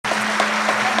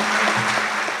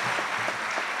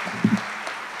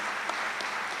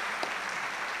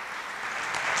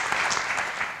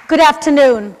Good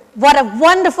afternoon. What a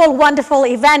wonderful, wonderful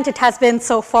event it has been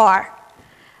so far.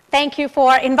 Thank you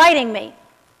for inviting me.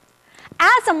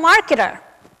 As a marketer,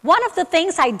 one of the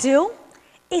things I do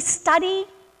is study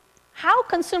how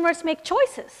consumers make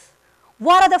choices.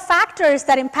 What are the factors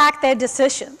that impact their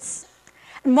decisions?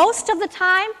 And most of the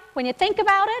time, when you think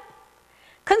about it,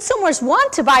 consumers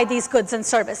want to buy these goods and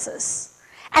services.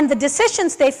 And the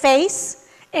decisions they face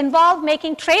involve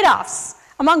making trade-offs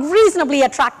among reasonably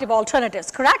attractive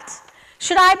alternatives, correct?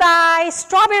 Should I buy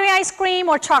strawberry ice cream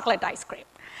or chocolate ice cream?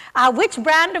 Which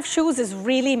brand of shoes is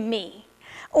really me?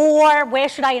 Or where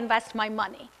should I invest my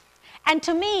money? And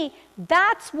to me,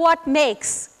 that's what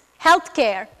makes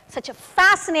healthcare such a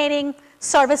fascinating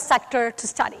service sector to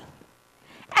study.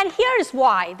 And here's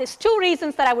why. There's two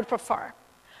reasons that I would prefer.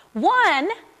 One,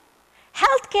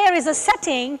 healthcare is a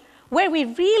setting where we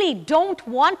really don't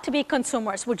want to be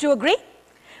consumers. Would you agree?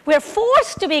 We're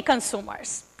forced to be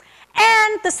consumers.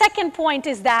 And the second point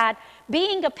is that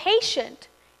being a patient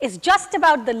is just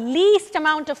about the least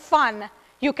amount of fun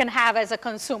you can have as a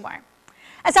consumer.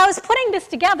 As I was putting this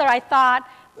together, I thought,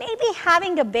 maybe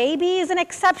having a baby is an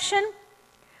exception.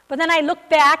 But then I looked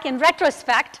back in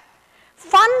retrospect.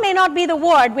 Fun may not be the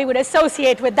word we would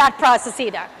associate with that process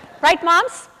either. Right,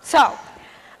 moms? So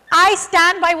I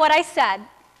stand by what I said.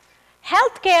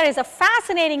 Healthcare is a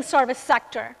fascinating service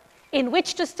sector in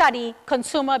which to study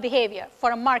consumer behavior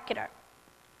for a marketer.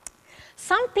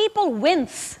 Some people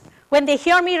wince when they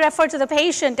hear me refer to the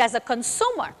patient as a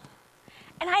consumer.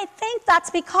 And I think that's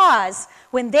because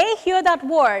when they hear that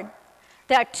word,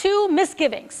 there are two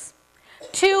misgivings,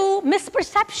 two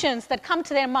misperceptions that come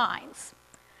to their minds.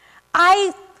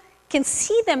 I can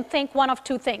see them think one of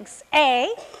two things.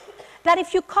 A, that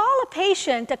if you call a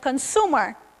patient a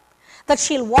consumer, that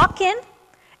she'll walk in,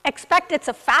 expect it's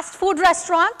a fast food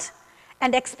restaurant,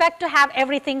 and expect to have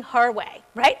everything her way,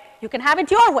 right? You can have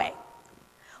it your way.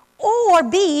 Or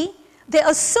B, they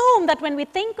assume that when we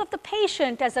think of the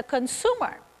patient as a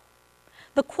consumer,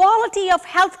 the quality of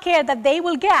healthcare that they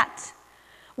will get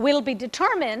will be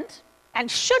determined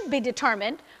and should be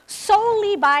determined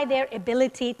solely by their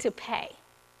ability to pay.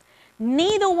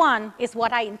 Neither one is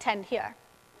what I intend here.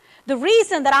 The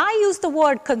reason that I use the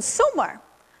word consumer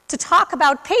to talk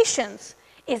about patients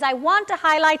is I want to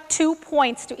highlight 2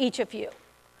 points to each of you.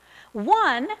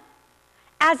 One,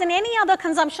 as in any other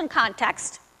consumption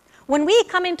context, when we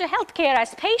come into healthcare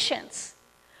as patients,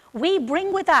 we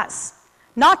bring with us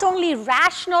not only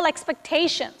rational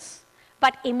expectations,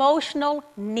 but emotional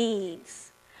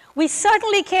needs. We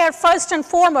certainly care first and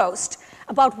foremost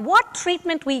about what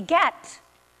treatment we get,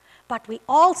 but we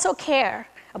also care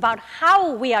about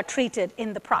how we are treated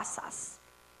in the process.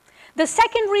 The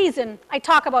second reason I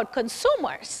talk about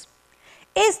consumers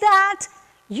is that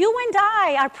you and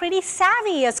I are pretty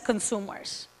savvy as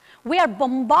consumers. We are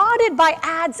bombarded by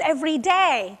ads every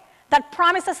day that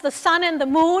promise us the sun and the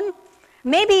moon,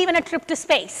 maybe even a trip to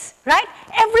space, right?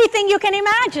 Everything you can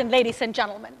imagine, ladies and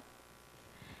gentlemen.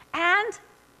 And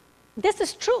this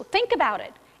is true. Think about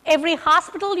it. Every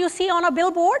hospital you see on a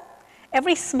billboard,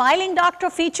 every smiling doctor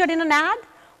featured in an ad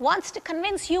wants to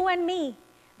convince you and me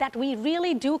that we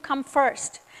really do come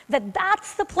first, that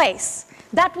that's the place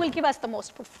that will give us the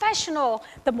most professional,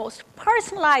 the most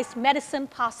personalized medicine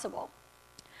possible.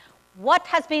 What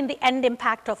has been the end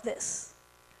impact of this?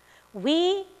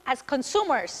 We, as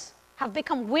consumers, have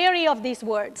become weary of these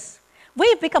words.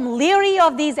 We've become leery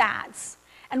of these ads.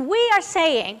 And we are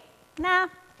saying, nah,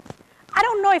 I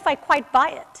don't know if I quite buy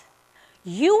it.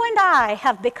 You and I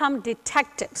have become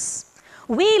detectives.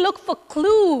 We look for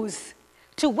clues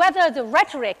to whether the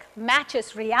rhetoric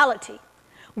matches reality.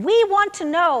 We want to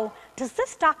know, does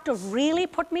this doctor really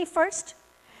put me first?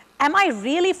 Am I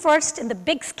really first in the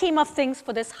big scheme of things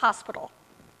for this hospital?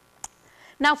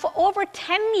 Now, for over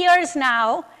 10 years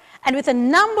now, and with a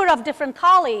number of different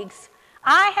colleagues,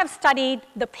 I have studied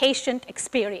the patient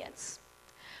experience.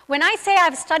 When I say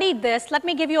I've studied this, let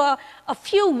me give you a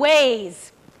few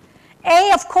ways.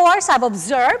 A, of course, I've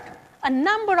observed a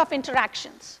number of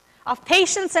interactions of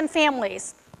patients and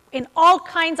families in all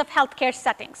kinds of healthcare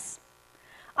settings.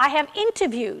 I have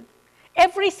interviewed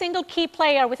every single key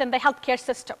player within the healthcare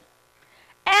system.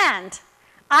 And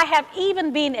I have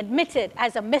even been admitted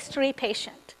as a mystery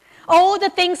patient. Oh, the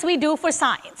things we do for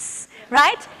science,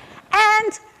 right?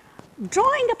 And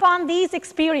drawing upon these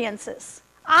experiences,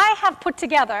 I have put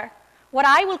together what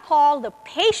I will call the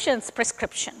patient's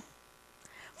prescription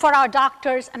for our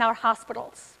doctors and our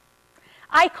hospitals.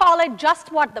 I call it just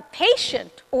what the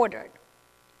patient ordered.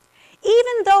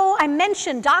 Even though I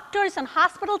mentioned doctors and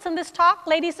hospitals in this talk,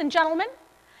 ladies and gentlemen,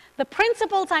 the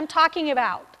principles I'm talking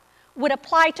about would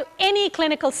apply to any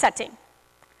clinical setting.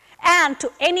 and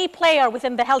to any player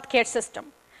within the healthcare system.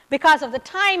 Because of the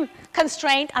time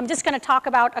constraint, I'm just going to talk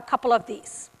about a couple of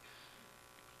these.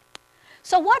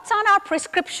 So what's on our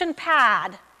prescription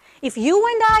pad? If you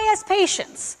and I as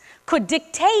patients could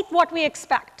dictate what we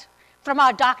expect from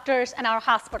our doctors and our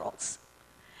hospitals.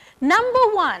 Number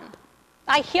one,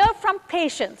 I hear from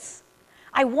patients,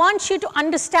 I want you to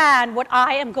understand what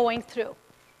I am going through.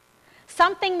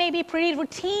 Something may be pretty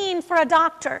routine for a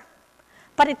doctor,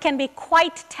 but it can be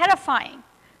quite terrifying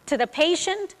to the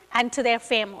patient and to their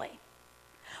family.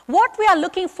 What we are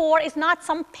looking for is not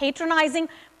some patronizing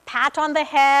pat on the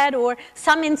head or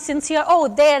some insincere, oh,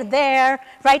 there,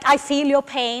 right, I feel your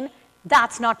pain.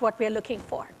 That's not what we're looking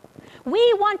for.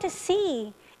 We want to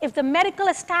see if the medical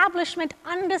establishment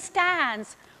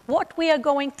understands what we are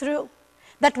going through.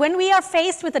 That when we are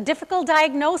faced with a difficult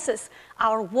diagnosis,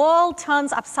 our world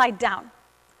turns upside down.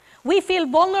 We feel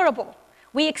vulnerable.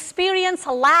 We experience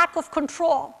a lack of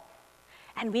control.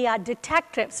 And we are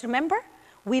detectives, remember?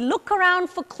 We look around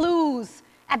for clues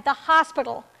at the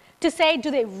hospital to say,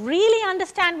 do they really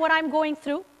understand what I'm going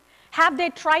through? Have they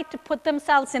tried to put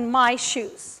themselves in my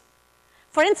shoes?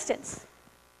 For instance,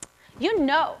 you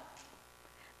know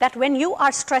that when you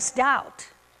are stressed out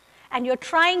and you're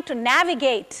trying to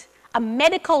navigate a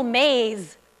medical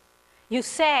maze, you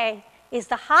say, is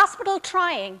the hospital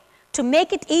trying to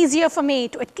make it easier for me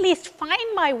to at least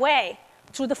find my way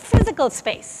through the physical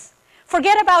space?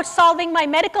 Forget about solving my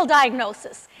medical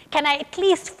diagnosis. Can I at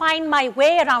least find my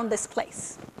way around this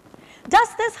place? Does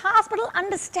this hospital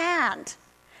understand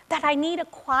that I need a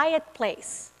quiet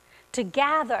place to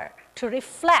gather, to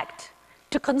reflect,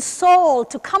 to console,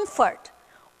 to comfort?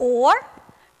 Or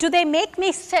do they make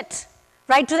me sit,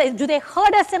 right? Do they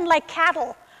herd us in like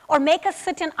cattle or make us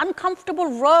sit in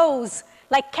uncomfortable rows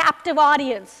like captive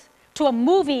audience to a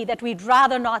movie that we'd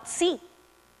rather not see?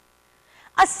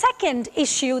 A second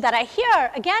issue that I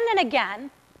hear again and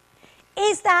again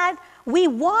is that we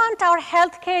want our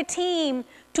healthcare team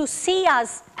to see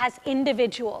us as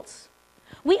individuals.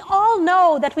 We all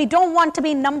know that we don't want to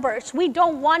be numbers. We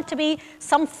don't want to be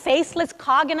some faceless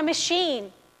cog in a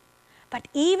machine. But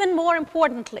even more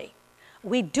importantly,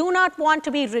 we do not want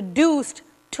to be reduced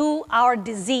to our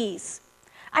disease.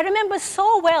 I remember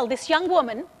so well this young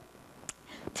woman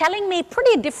telling me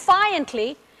pretty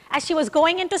defiantly as she was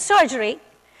going into surgery,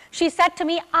 she said to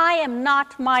me, I am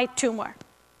not my tumor.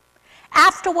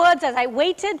 Afterwards, as I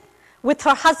waited with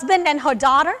her husband and her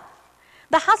daughter,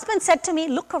 the husband said to me,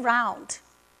 look around.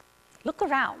 Look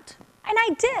around. And I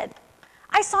did.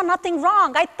 I saw nothing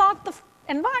wrong. I thought the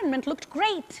environment looked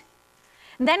great.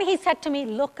 And then he said to me,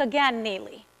 look again,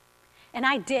 Neeli. And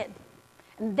I did.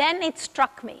 And then it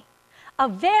struck me. A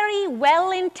very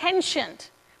well-intentioned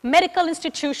medical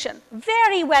institution,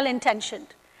 very well-intentioned,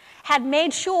 had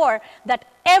made sure that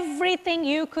everything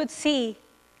you could see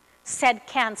said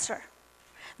cancer.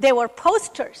 There were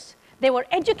posters, there were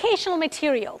educational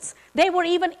materials, there were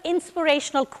even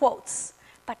inspirational quotes,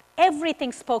 but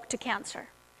everything spoke to cancer.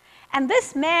 And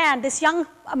this man, this young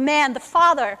man, the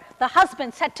father, the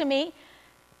husband said to me,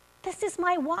 this is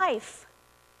my wife.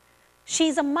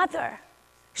 She's a mother,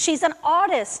 she's an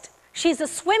artist, she's a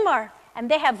swimmer, and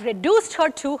they have reduced her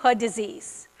to her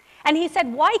disease. And he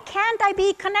said, why can't I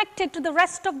be connected to the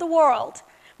rest of the world?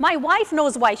 My wife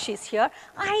knows why she's here.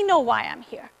 I know why I'm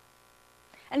here.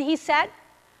 And he said,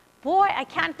 boy, I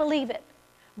can't believe it.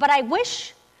 But I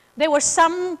wish there were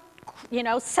some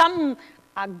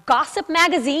gossip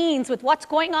magazines with what's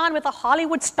going on with a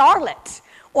Hollywood starlet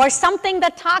or something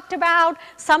that talked about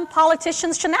some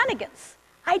politician's shenanigans.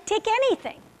 I'd take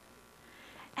anything.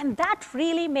 And that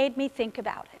really made me think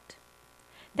about it,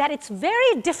 that it's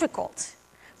very difficult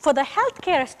for the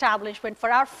healthcare establishment,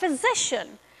 for our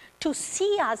physician, to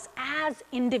see us as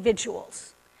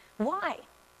individuals. Why?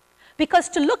 Because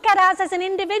to look at us as an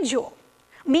individual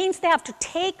means they have to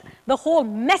take the whole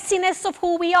messiness of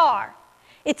who we are.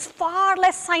 It's far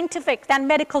less scientific than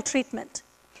medical treatment.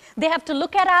 They have to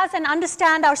look at us and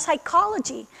understand our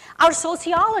psychology, our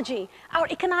sociology, our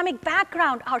economic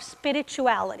background, our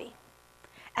spirituality.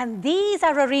 And these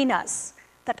are arenas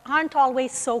that aren't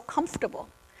always so comfortable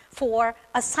for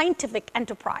a scientific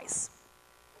enterprise.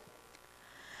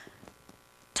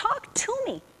 Talk to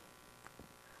me.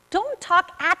 Don't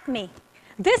talk at me.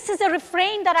 This is a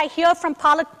refrain that I hear from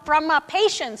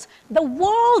patients the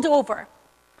world over.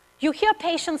 You hear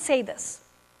patients say this.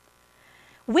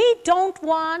 We don't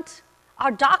want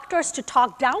our doctors to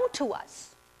talk down to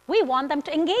us. We want them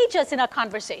to engage us in a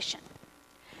conversation.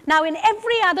 Now, in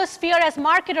every other sphere as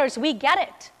marketers, we get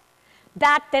it,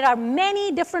 that there are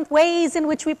many different ways in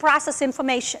which we process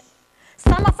information.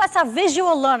 Some of us are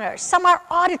visual learners, some are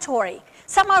auditory,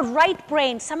 Some are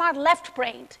right-brained, some are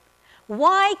left-brained.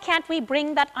 Why can't we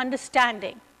bring that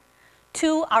understanding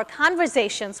to our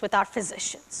conversations with our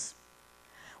physicians?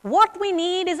 What we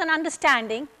need is an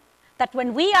understanding that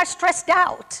when we are stressed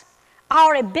out,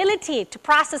 our ability to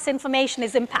process information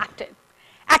is impacted.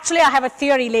 Actually, I have a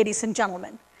theory, ladies and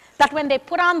gentlemen, that when they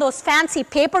put on those fancy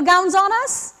paper gowns on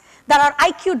us, that our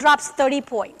IQ drops 30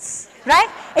 points, right?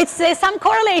 There's some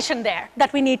correlation there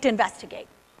that we need to investigate.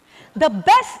 The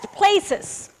best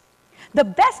places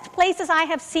I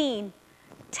have seen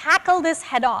tackle this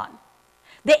head on.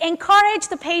 They encourage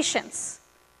the patients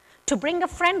to bring a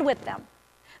friend with them.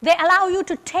 They allow you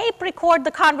to tape record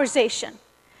the conversation.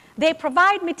 They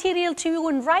provide material to you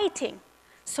in writing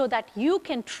so that you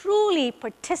can truly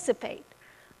participate,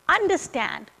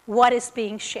 understand what is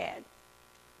being shared.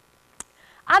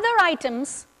 Other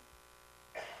items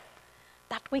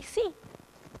that we see.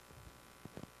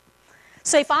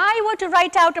 So if I were to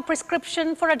write out a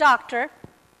prescription for a doctor,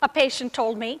 a patient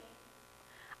told me,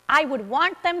 I would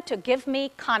want them to give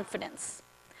me confidence.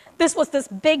 This was this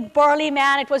big burly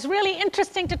man. It was really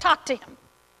interesting to talk to him.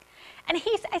 And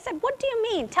I said, what do you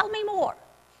mean? Tell me more.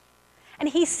 And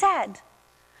he said,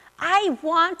 I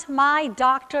want my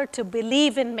doctor to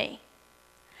believe in me.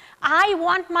 I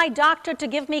want my doctor to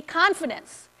give me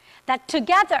confidence that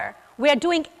together we are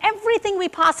doing everything we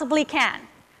possibly can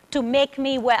to make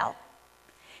me well.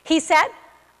 He said,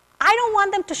 I don't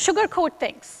want them to sugarcoat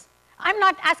things. I'm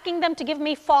not asking them to give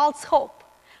me false hope,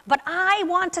 but I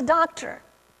want a doctor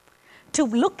to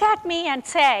look at me and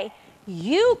say,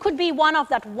 you could be one of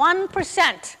that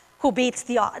 1% who beats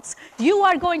the odds. You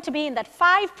are going to be in that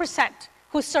 5%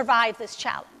 who survive this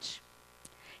challenge.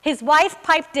 His wife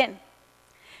piped in.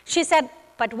 She said,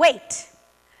 but wait,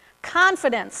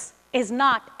 confidence is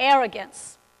not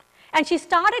arrogance. And she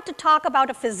started to talk about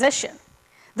a physician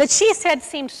that she said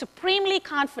seemed supremely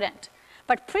confident,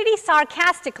 but pretty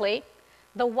sarcastically,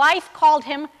 the wife called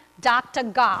him Dr.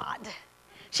 God.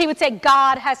 She would say,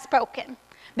 God has spoken.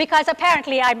 Because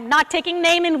apparently, I'm not taking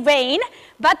name in vain,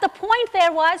 but the point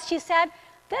there was, she said,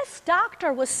 this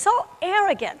doctor was so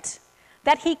arrogant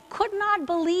that he could not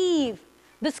believe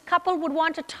this couple would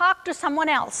want to talk to someone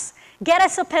else, get a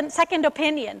second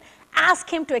opinion, ask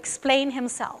him to explain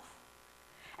himself.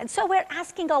 And so we're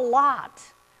asking a lot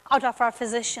out of our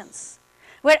physicians.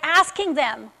 We're asking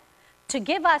them to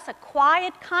give us a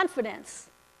quiet confidence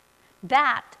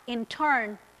that, in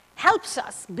turn, helps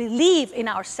us believe in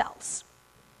ourselves.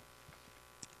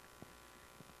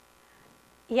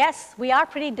 Yes, we are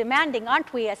pretty demanding,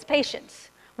 aren't we, as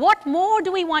patients? What more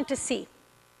do we want to see?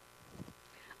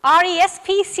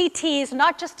 RESPCT is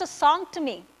not just a song to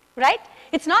me, right?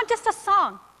 It's not just a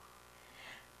song.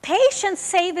 Patients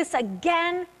say this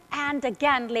again and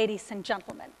again, ladies and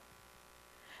gentlemen.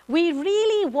 We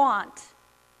really want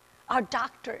our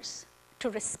doctors to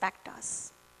respect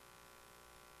us.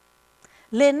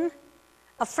 Lynn,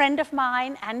 a friend of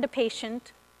mine and a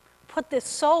patient, put this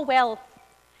so well.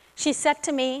 She said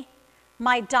to me,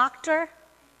 my doctor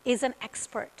is an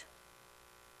expert.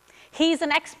 He's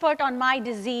an expert on my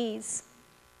disease.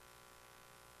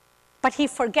 But he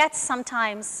forgets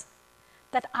sometimes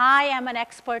that I am an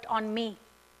expert on me.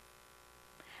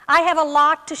 I have a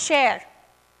lot to share.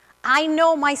 I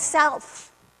know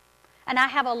myself, and I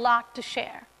have a lot to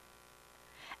share.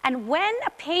 And when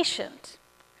a patient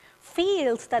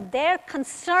feels that their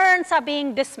concerns are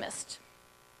being dismissed,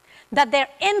 that their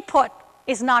input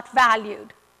is not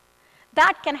valued,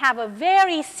 that can have a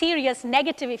very serious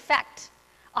negative effect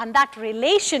on that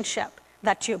relationship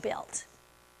that you build.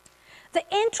 The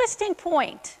interesting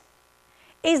point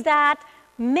is that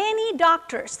many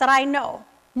doctors that I know,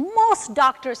 most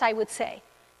doctors I would say,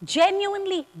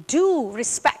 genuinely do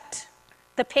respect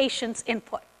the patient's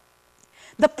input.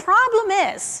 The problem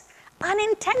is,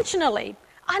 unintentionally,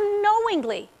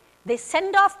 unknowingly, they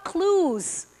send off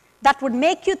clues that would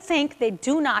make you think they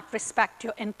do not respect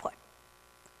your input.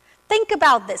 Think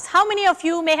about this. How many of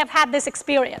you may have had this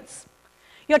experience?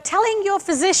 You're telling your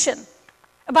physician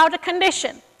about a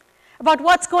condition, about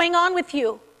what's going on with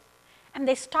you, and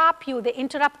they stop you, they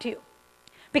interrupt you,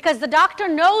 because the doctor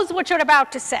knows what you're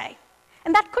about to say.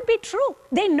 And that could be true.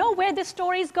 They know where this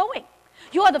story is going.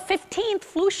 You are the 15th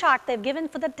flu shot they've given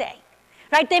for the day,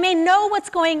 right? They may know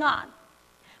what's going on.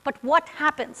 But what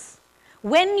happens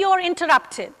when you're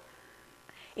interrupted?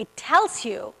 It tells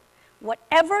you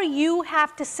whatever you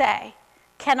have to say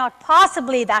cannot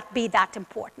possibly be that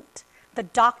important. The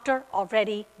doctor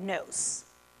already knows.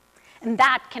 And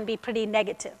that can be pretty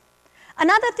negative.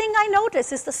 Another thing I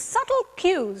notice is the subtle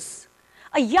cues.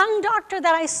 A young doctor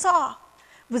that I saw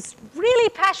was really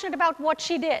passionate about what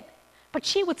she did, but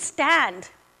she would stand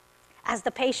as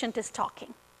the patient is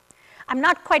talking. I'm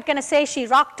not quite going to say she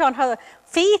rocked on her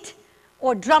feet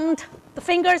or drummed the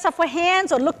fingers of her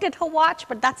hands or looked at her watch,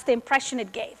 but that's the impression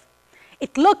it gave.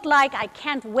 It looked like, I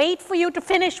can't wait for you to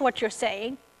finish what you're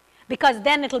saying, because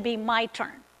then it'll be my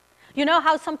turn. You know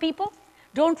how some people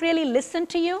don't really listen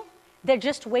to you? They're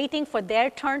just waiting for their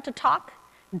turn to talk?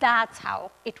 That's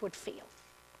how it would feel.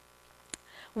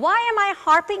 Why am I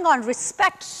harping on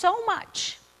respect so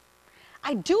much?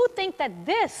 I do think that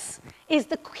this is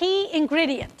the key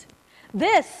ingredient.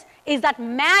 This is that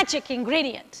magic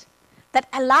ingredient that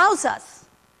allows us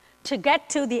to get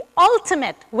to the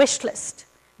ultimate wish list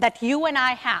that you and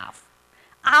I have,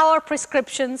 our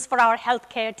prescriptions for our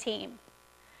healthcare team.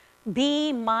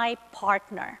 Be my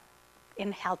partner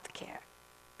in healthcare.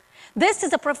 This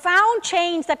is a profound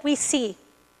change that we see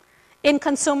in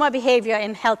consumer behavior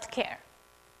in healthcare.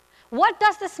 What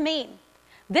does this mean?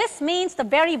 This means the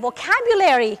very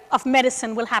vocabulary of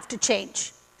medicine will have to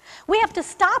change. We have to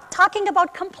stop talking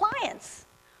about compliance.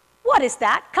 What is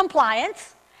that?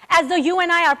 Compliance. As though you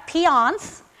and I are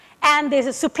peons, and there's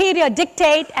a superior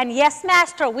dictate, and yes,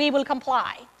 master, we will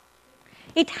comply.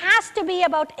 It has to be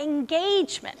about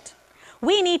engagement.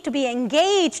 We need to be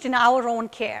engaged in our own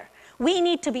care. We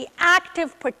need to be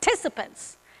active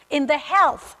participants in the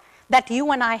health that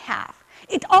you and I have.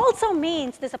 It also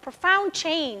means there's a profound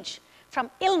change from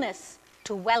illness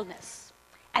to wellness.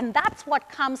 And that's what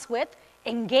comes with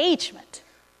engagement.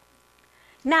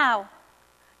 Now,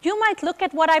 you might look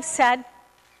at what I've said,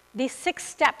 these 6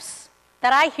 steps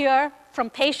that I hear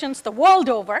from patients the world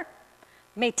over,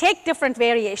 may take different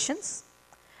variations,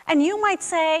 and you might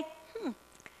say,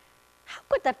 how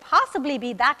could that possibly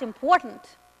be that important?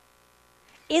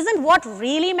 Isn't what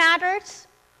really matters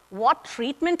what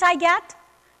treatment I get?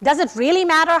 Does it really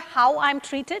matter how I'm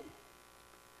treated?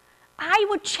 I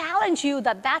would challenge you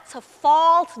that that's a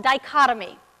false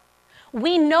dichotomy.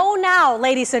 We know now,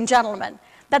 ladies and gentlemen,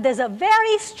 that there's a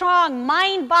very strong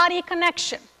mind-body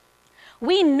connection.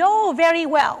 We know very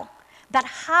well that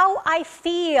how I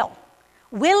feel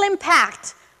will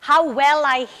impact how well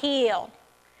I heal.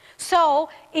 So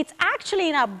it's actually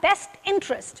in our best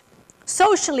interest,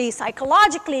 socially,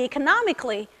 psychologically,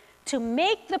 economically, to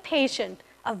make the patient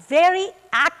a very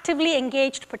actively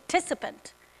engaged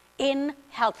participant in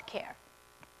healthcare.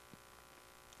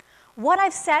 What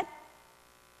I've said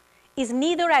is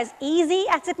neither as easy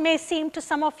as it may seem to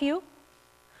some of you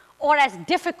or as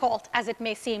difficult as it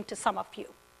may seem to some of you.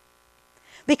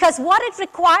 Because what it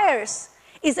requires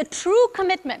is a true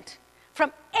commitment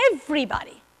from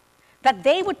everybody that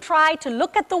they would try to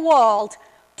look at the world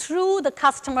through the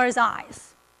customer's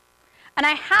eyes. And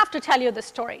I have to tell you this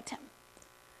story, Tim.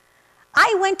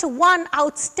 I went to one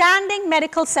outstanding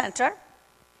medical center,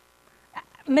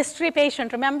 mystery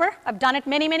patient, remember? I've done it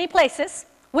many, many places,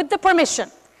 with the permission.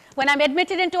 When I'm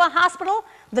admitted into a hospital,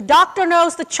 the doctor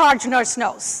knows, the charge nurse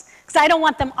knows, because I don't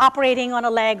want them operating on a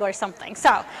leg or something.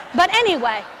 So, but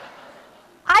anyway,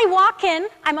 I walk in,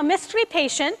 I'm a mystery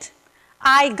patient,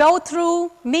 I go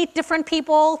through, meet different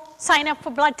people, sign up for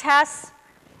blood tests,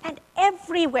 and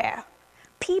everywhere,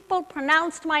 people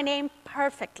pronounced my name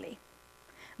perfectly.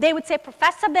 They would say,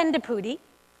 Professor Bendapudi,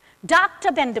 Dr.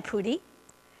 Bendapudi.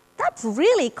 That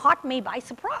really caught me by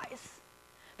surprise.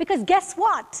 Because guess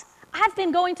what? I've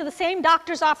been going to the same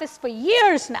doctor's office for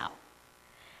years now.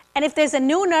 And if there's a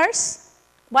new nurse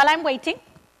while I'm waiting,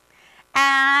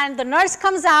 and the nurse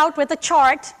comes out with a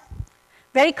chart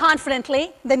very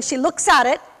confidently, then she looks at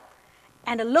it,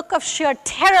 and a look of sheer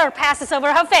terror passes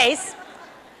over her face,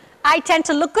 I tend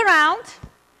to look around,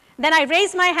 then I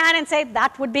raise my hand and say,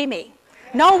 that would be me.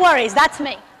 No worries, that's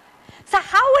me. So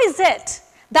how is it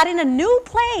that in a new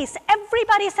place,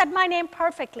 everybody said my name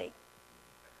perfectly?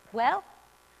 Well,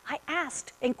 I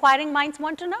asked. Inquiring minds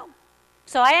want to know.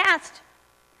 So I asked.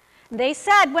 They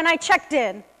said when I checked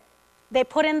in, they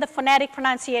put in the phonetic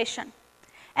pronunciation.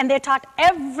 And they taught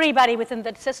everybody within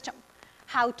the system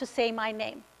how to say my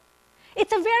name.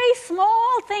 It's a very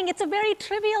small thing. It's a very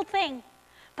trivial thing.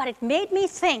 But it made me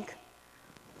think,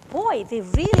 boy, they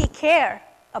really care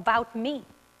about me.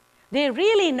 They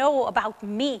really know about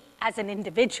me as an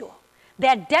individual.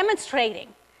 They're demonstrating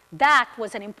that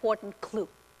was an important clue.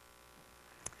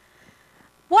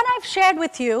 What I've shared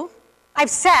with you, I've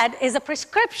said, is a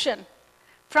prescription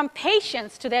from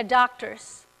patients to their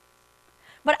doctors.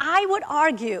 But I would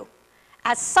argue,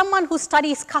 as someone who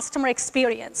studies customer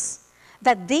experience,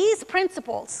 that these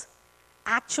principles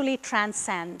actually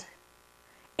transcend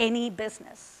any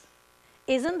business.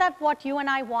 Isn't that what you and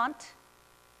I want?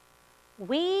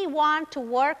 We want to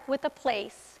work with a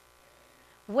place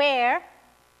where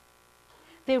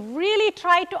they really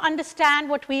try to understand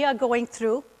what we are going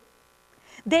through.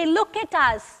 They look at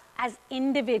us as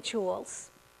individuals.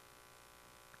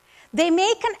 They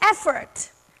make an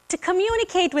effort to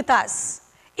communicate with us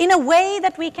in a way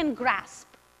that we can grasp.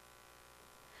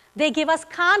 They give us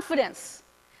confidence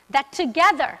that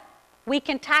together we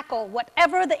can tackle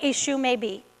whatever the issue may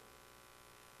be.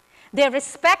 They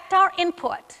respect our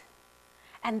input,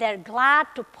 and they're glad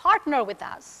to partner with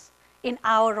us in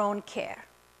our own care.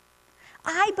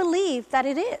 I believe that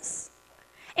it is.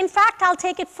 In fact, I'll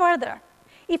take it further.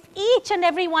 If each and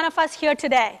every one of us here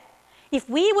today, if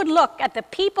we would look at the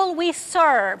people we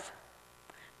serve,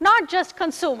 not just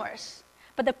consumers,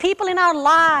 but the people in our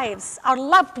lives, our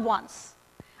loved ones,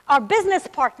 our business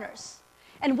partners,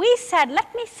 and we said,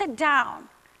 let me sit down,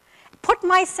 put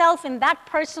myself in that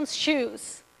person's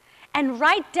shoes, and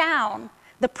write down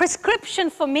the prescription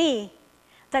for me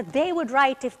that they would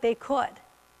write if they could.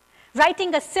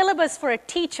 Writing a syllabus for a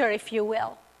teacher, if you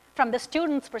will, from the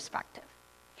student's perspective.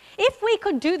 If we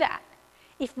could do that,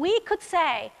 if we could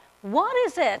say, what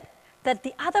is it that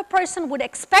the other person would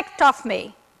expect of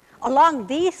me along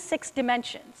these 6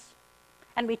 dimensions,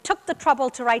 and we took the trouble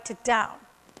to write it down,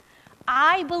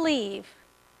 I believe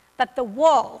that the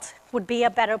world would be a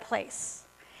better place.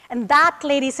 And that,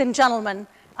 ladies and gentlemen,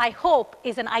 I hope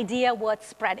is an idea worth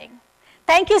spreading.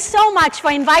 Thank you so much for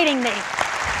inviting me.